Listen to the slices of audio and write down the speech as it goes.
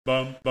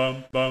bum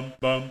bum bum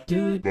bum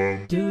dude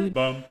dude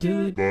bum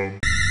dude bum.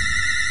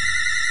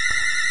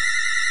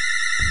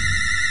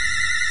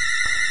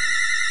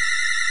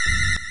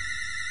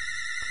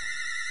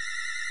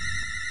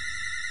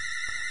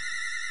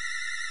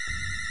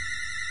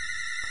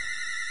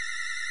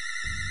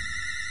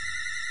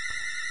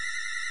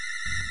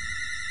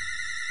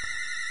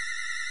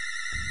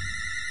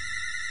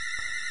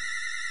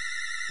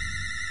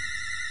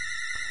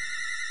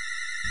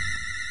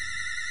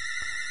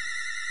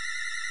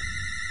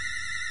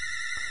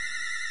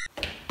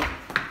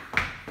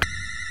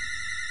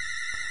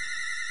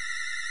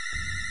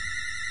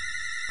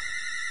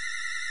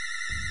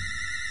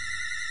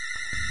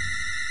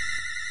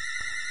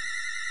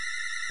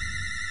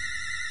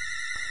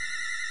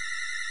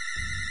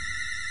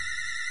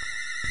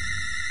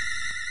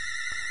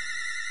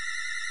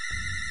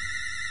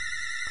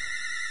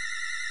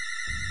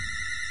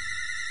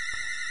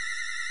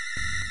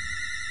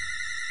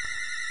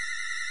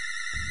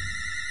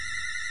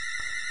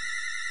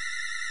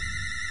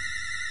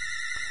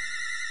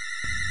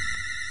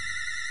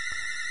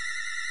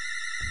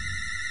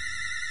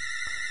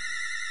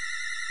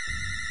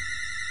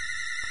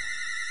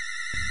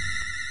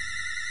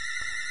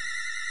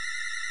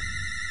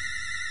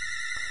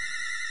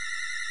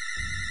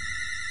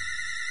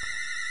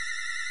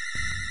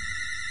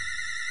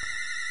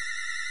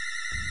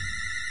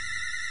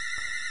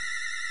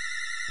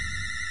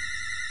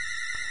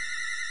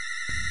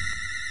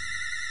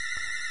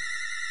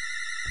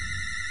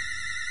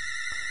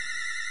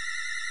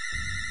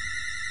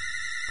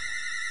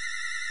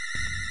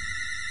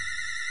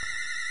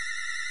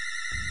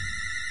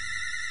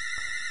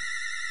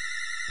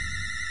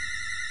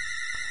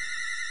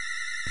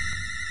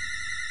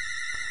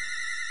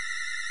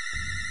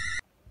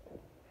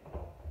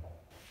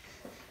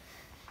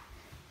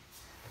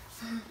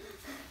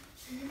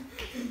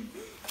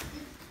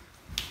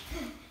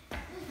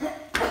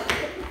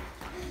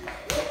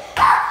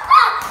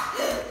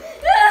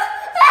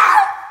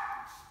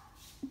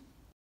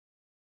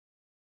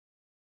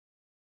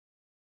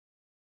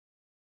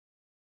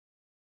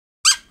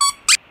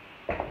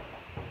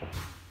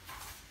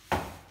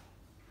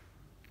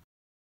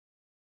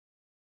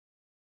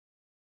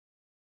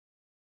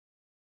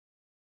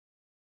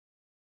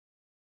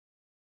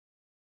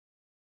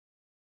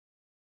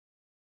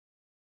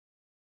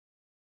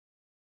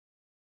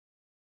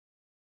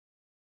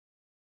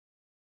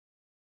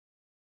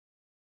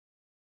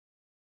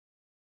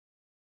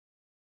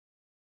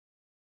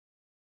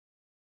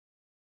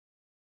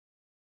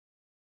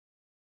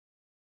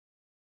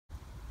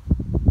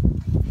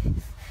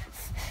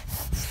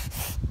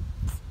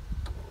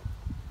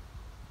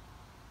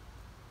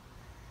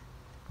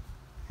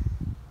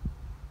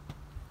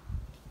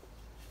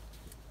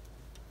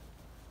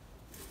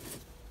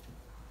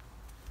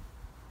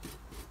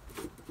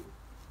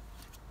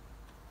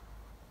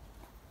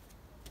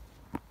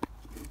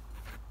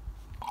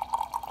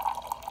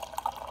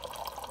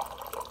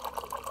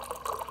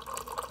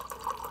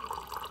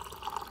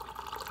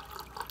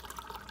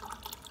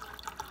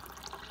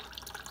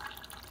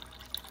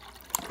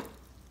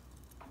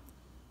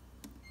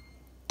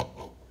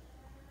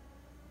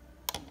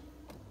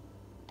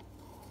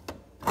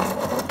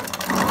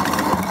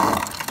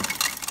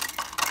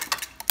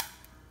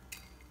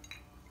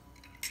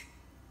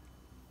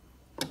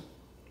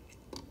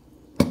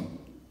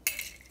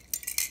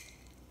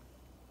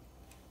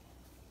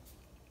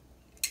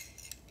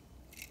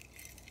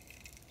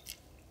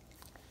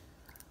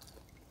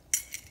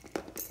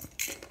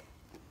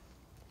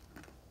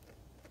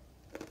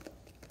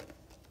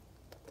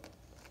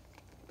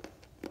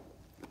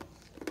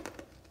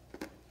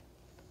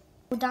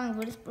 Oh dang,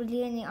 there's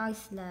barely any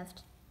ice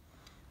left.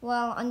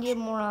 Well, I need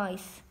more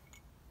ice.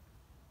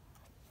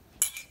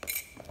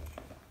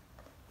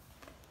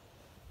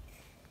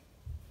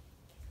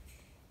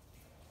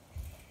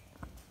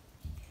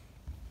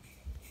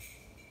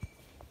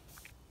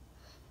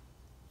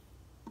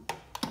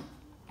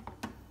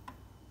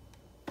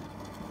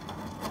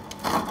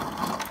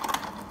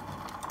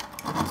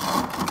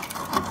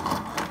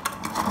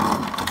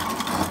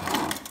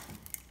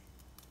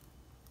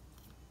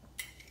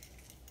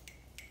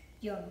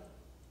 Yum.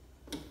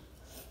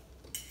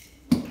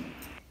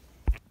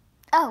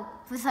 Oh,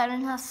 the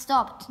siren has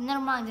stopped.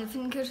 Never mind, I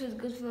think I should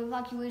go to the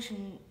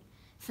evacuation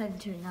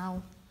center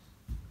now.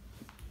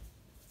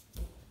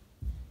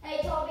 Hey,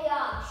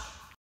 Tobias!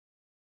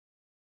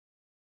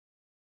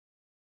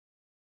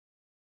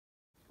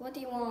 What do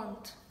you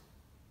want?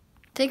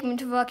 Take me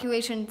to the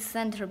evacuation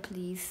center,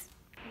 please.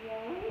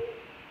 Why?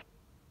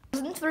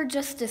 Wasn't there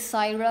just a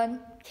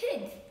siren?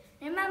 Kids,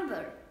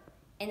 remember,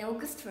 on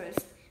August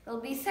 1st, there'll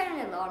be a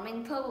siren alarm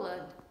in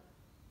Poland.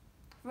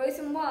 The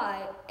reason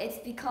why is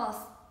because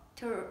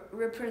to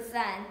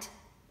represent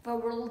the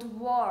World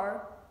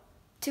War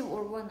II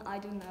or one, I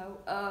don't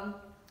know,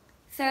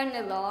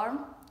 siren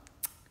alarm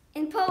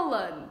in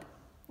Poland.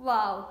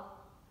 Wow,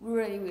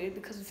 really weird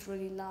because it's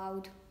really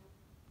loud.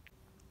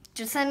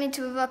 Just send me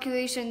to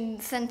evacuation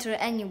center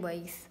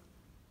anyways.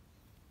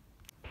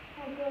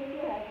 I'll go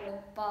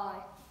ahead.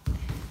 Bye.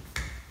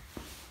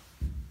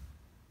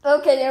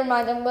 Okay, never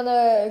mind. I'm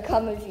gonna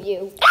come with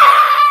you.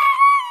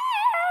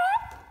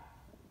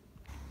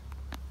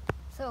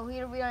 So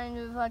here we are in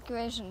the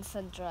evacuation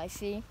center, I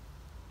see.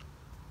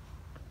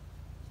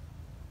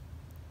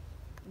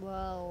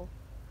 Well,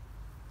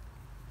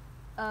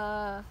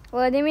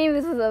 what do you mean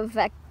this is an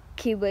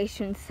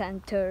evacuation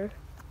center?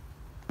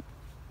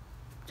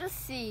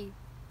 Just see.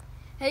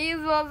 Hey,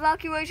 you the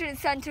evacuation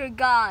center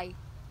guy.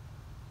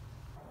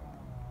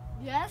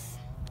 Yes?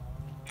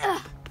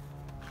 Ugh.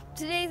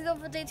 Today is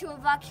not the day to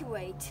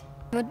evacuate.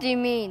 What do you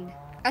mean?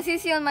 As you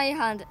see on my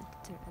hand,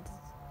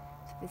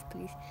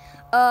 please.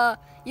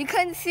 You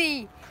can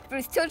see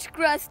there's touch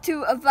grass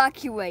to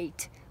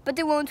evacuate, but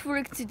it won't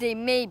work today,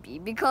 maybe,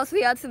 because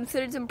we had some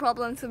certain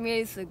problems some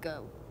years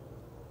ago.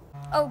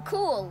 Oh,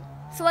 cool.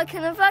 So I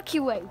can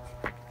evacuate.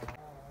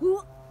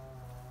 Well,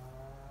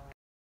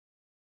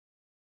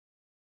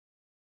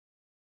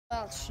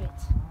 shit.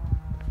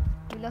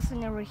 We lost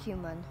another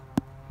human.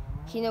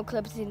 He now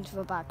clips into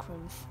the back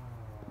rooms.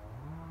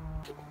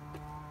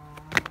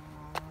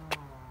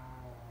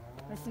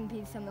 Rest in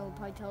peace, Samuel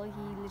Pytel.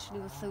 He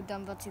literally was so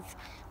dumb that his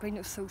brain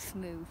was so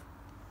smooth.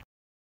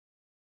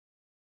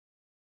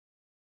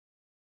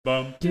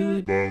 Bum,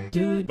 bum,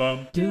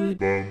 bum,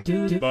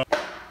 bum.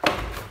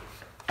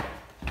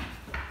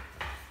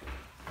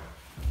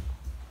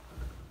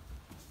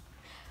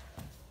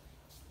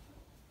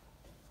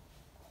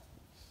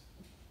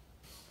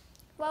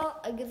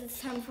 Well, I guess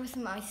it's time for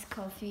some iced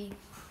coffee.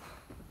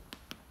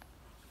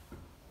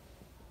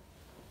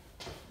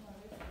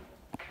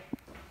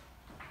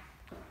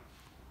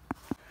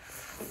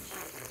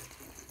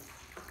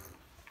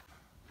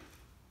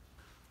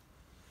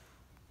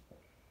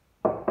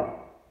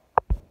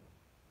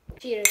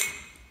 Cheers.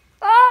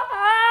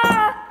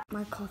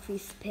 My coffee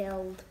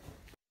spilled.